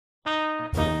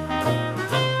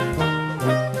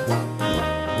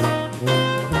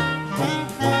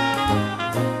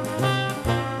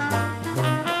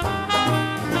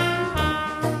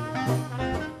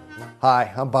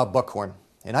Hi, I'm Bob Buckhorn,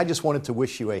 and I just wanted to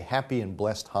wish you a happy and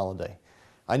blessed holiday.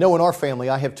 I know in our family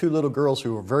I have 2 little girls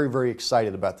who are very, very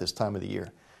excited about this time of the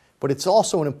year. But it's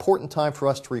also an important time for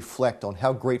us to reflect on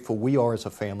how grateful we are as a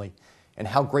family and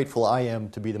how grateful I am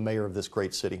to be the mayor of this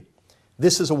great city.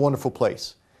 This is a wonderful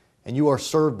place, and you are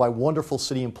served by wonderful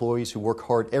city employees who work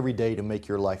hard every day to make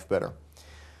your life better.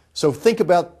 So think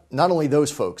about not only those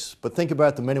folks, but think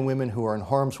about the men and women who are in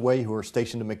harm's way, who are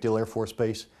stationed at MacDill Air Force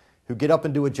Base, who get up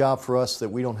and do a job for us that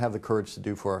we don't have the courage to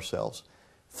do for ourselves.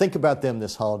 Think about them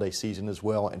this holiday season as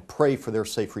well and pray for their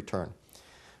safe return.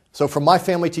 So from my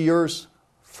family to yours,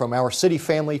 from our city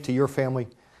family to your family,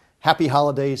 happy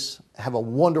holidays. Have a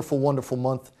wonderful, wonderful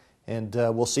month, and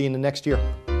we'll see you in the next year.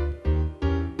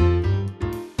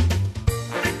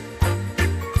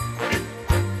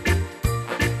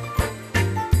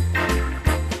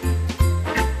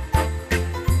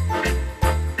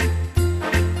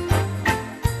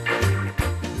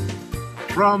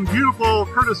 From beautiful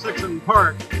Curtis Dixon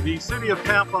Park, the City of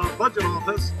Tampa Budget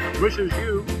Office wishes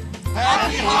you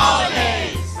Happy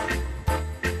Holidays!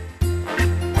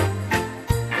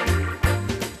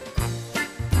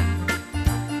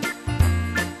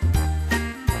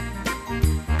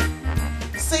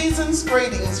 Season's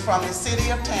greetings from the City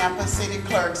of Tampa City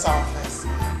Clerk's Office.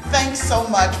 Thanks so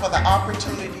much for the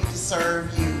opportunity to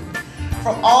serve you.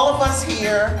 From all of us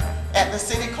here at the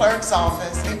City Clerk's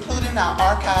Office, including our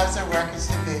Archives and Records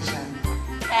Division.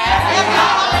 Happy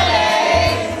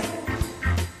Holidays!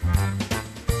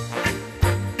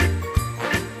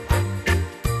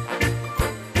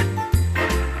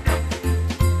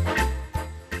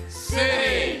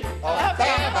 City of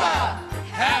Tampa,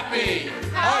 happy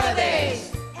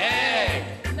holidays!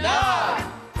 Eggnog,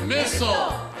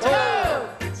 mistletoe,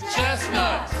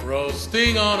 chestnuts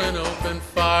roasting on an open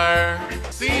fire.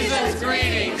 Season's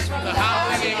greetings from the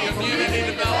Housing and Community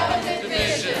Development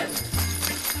Division.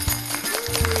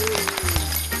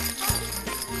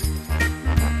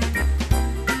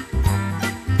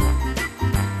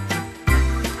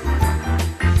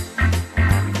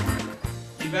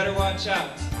 You better watch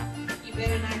out. You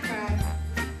better not cry.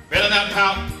 Better not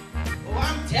pout. Oh,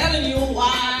 I'm telling you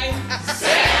why.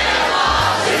 Santa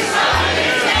Claus is coming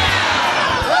to town!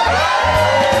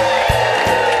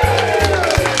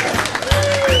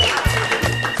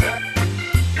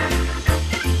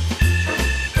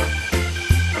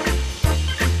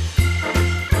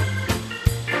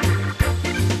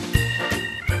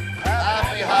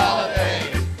 Happy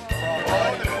holidays from law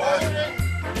enforcement,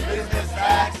 business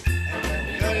tax, and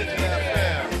community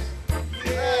affairs.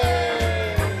 Yay!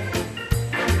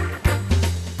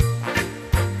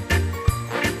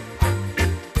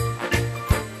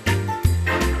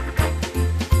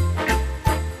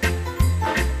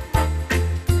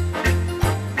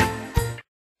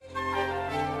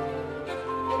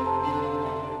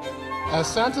 As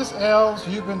Santa's elves,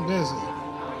 you've been busy,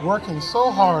 working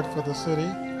so hard for the city.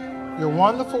 You're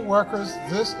wonderful workers,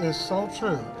 this is so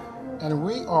true, and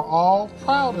we are all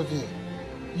proud of you.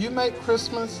 You make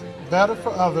Christmas better for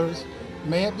others.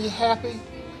 May it be happy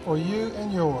for you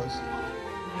and yours.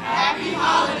 Happy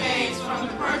Holidays from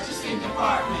the Purchasing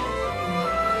Department.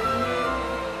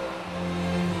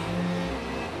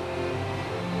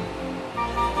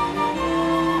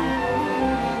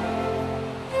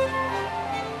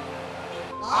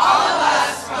 All of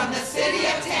us from the City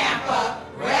of Tampa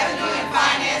Revenue and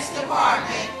Finance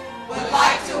Department would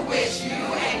like to wish you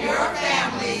and your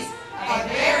families a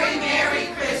very Merry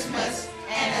Christmas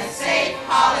and a safe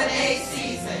holiday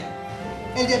season.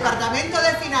 El Departamento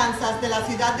de Finanzas de la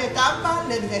Ciudad de Tampa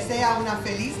les desea una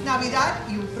feliz Navidad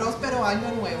y un próspero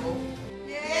año nuevo.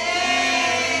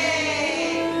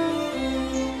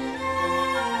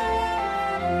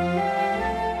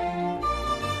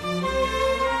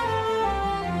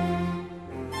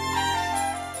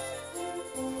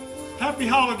 happy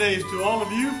holidays to all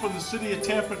of you from the City of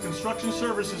Tampa Construction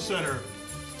Services Center.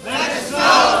 Let it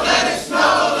snow, let it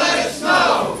snow, let it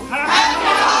snow. Happy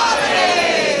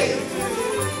holidays!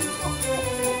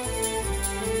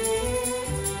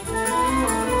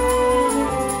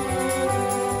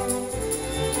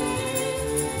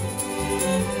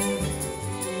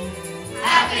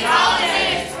 Happy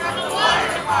holidays from the Water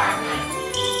Department.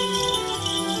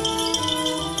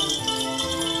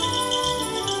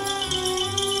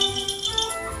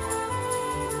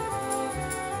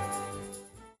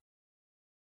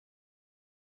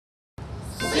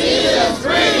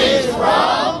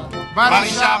 Body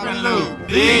Shop and Lube,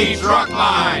 the truck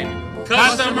line,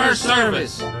 customer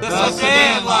service, the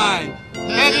sedan line,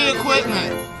 heavy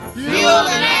equipment, fuel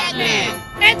and admin.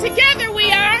 And together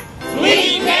we are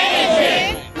Fleet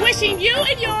Management. Wishing you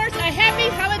and yours a happy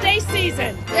holiday season.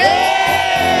 season.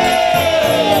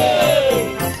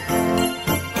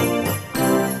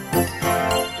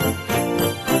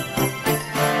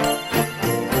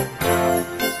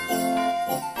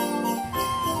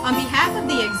 On behalf of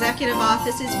the executive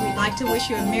offices, we'd like to wish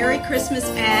you a Merry Christmas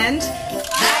and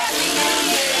Happy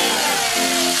New Year!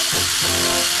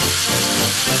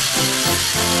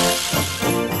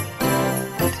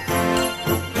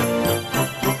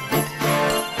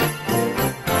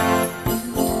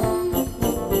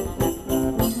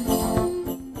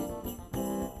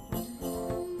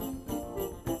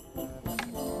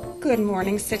 Good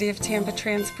morning, City of Tampa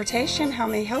Transportation. How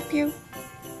may I help you?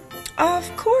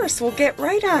 Of course, we'll get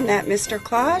right on that, Mr.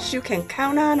 Claus. You can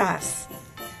count on us.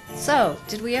 So,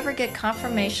 did we ever get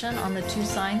confirmation on the 2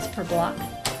 signs per block?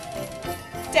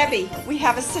 Debbie, we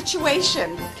have a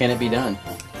situation. Can it be done?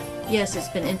 Yes, it's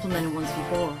been implemented once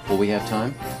before. Will we have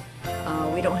time?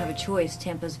 We don't have a choice.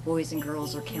 Tampa's boys and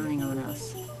girls are counting on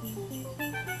us.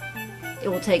 It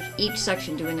will take each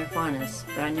section doing their finest,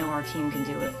 but I know our team can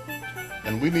do it.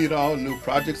 And we need all new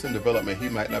projects and development he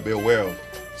might not be aware of,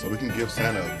 so we can give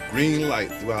Santa a green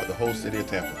light throughout the whole city of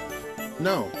Tampa.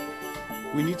 No.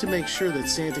 We need to make sure that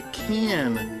Santa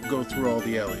can go through all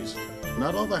the alleys.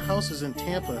 Not all the houses in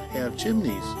Tampa have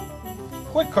chimneys.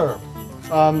 Quick curb.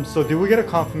 So did we get a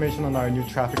confirmation on our new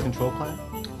traffic control plan?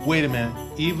 Wait a minute.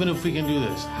 Even if we can do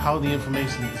this, how the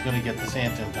information is going to get to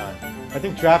Santa in time? I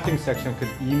think drafting section could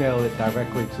email it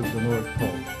directly to the North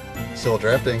Pole. Still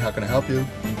drafting, how can I help you?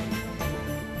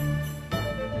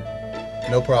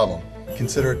 No problem.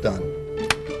 Consider it done.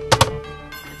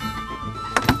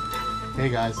 Hey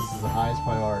guys, this is the highest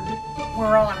priority.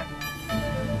 We're on it.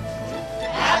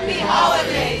 Happy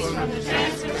holidays from the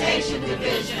Transportation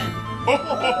Division.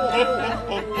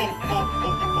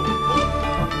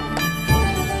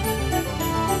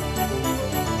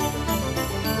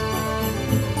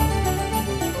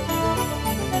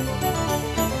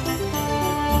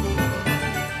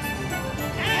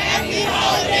 Happy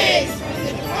holidays from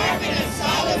the Department of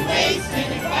Solid Waste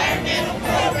and Environmental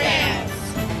Programs.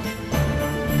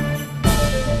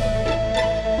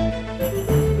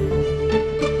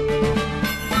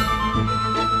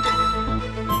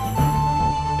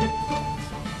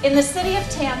 In the City of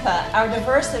Tampa, our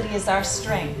diversity is our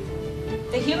strength.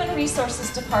 The Human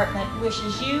Resources Department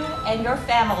wishes you and your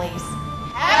families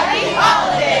Happy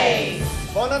holidays!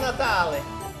 Buon Natale!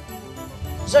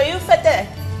 Joyeux fête!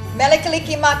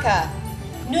 Melekalikimaka!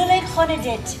 Nulig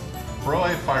Honedit!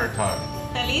 Frohe Feiertag!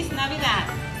 Feliz Navidad!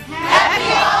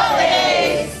 Happy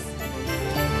holidays!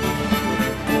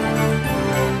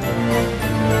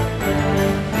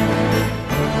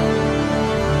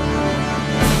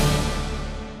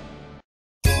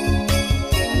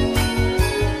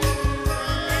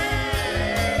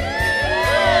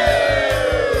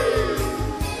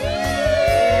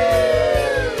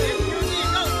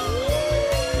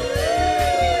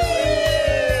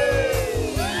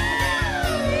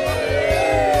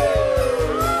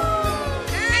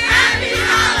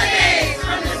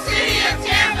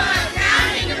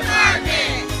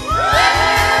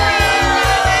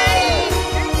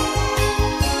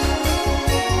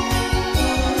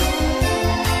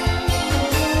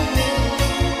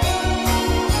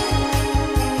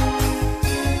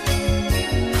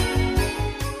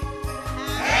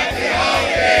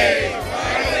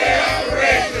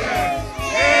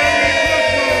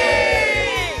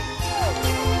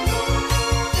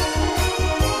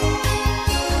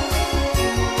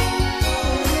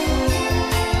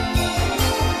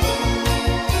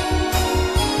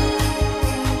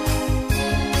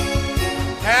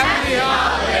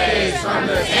 From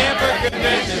the Tampa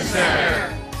Convention Center.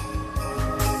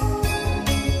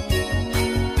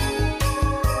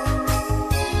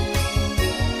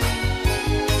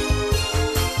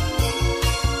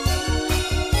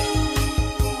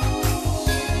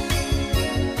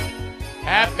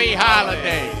 Happy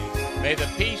holidays. May the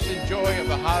peace and joy of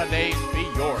the holidays be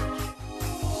yours.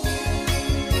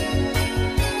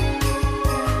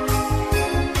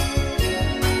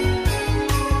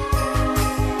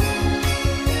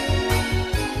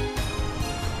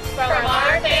 From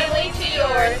our family to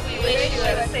yours, we wish you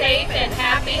a safe and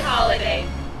happy holiday.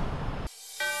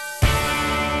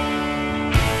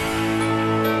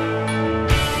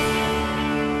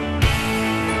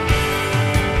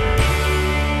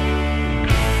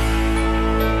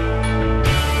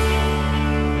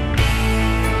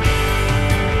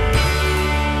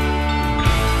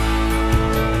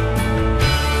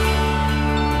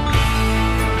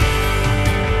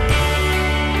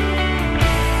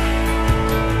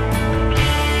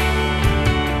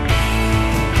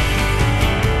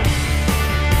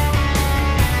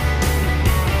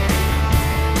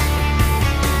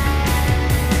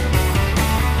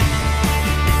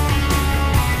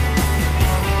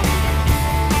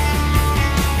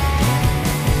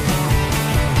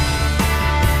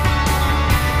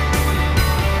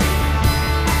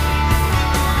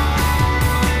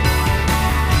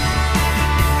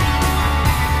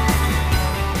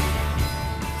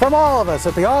 From all of us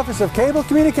at the Office of Cable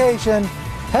Communication,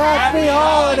 Happy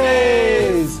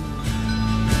Holidays!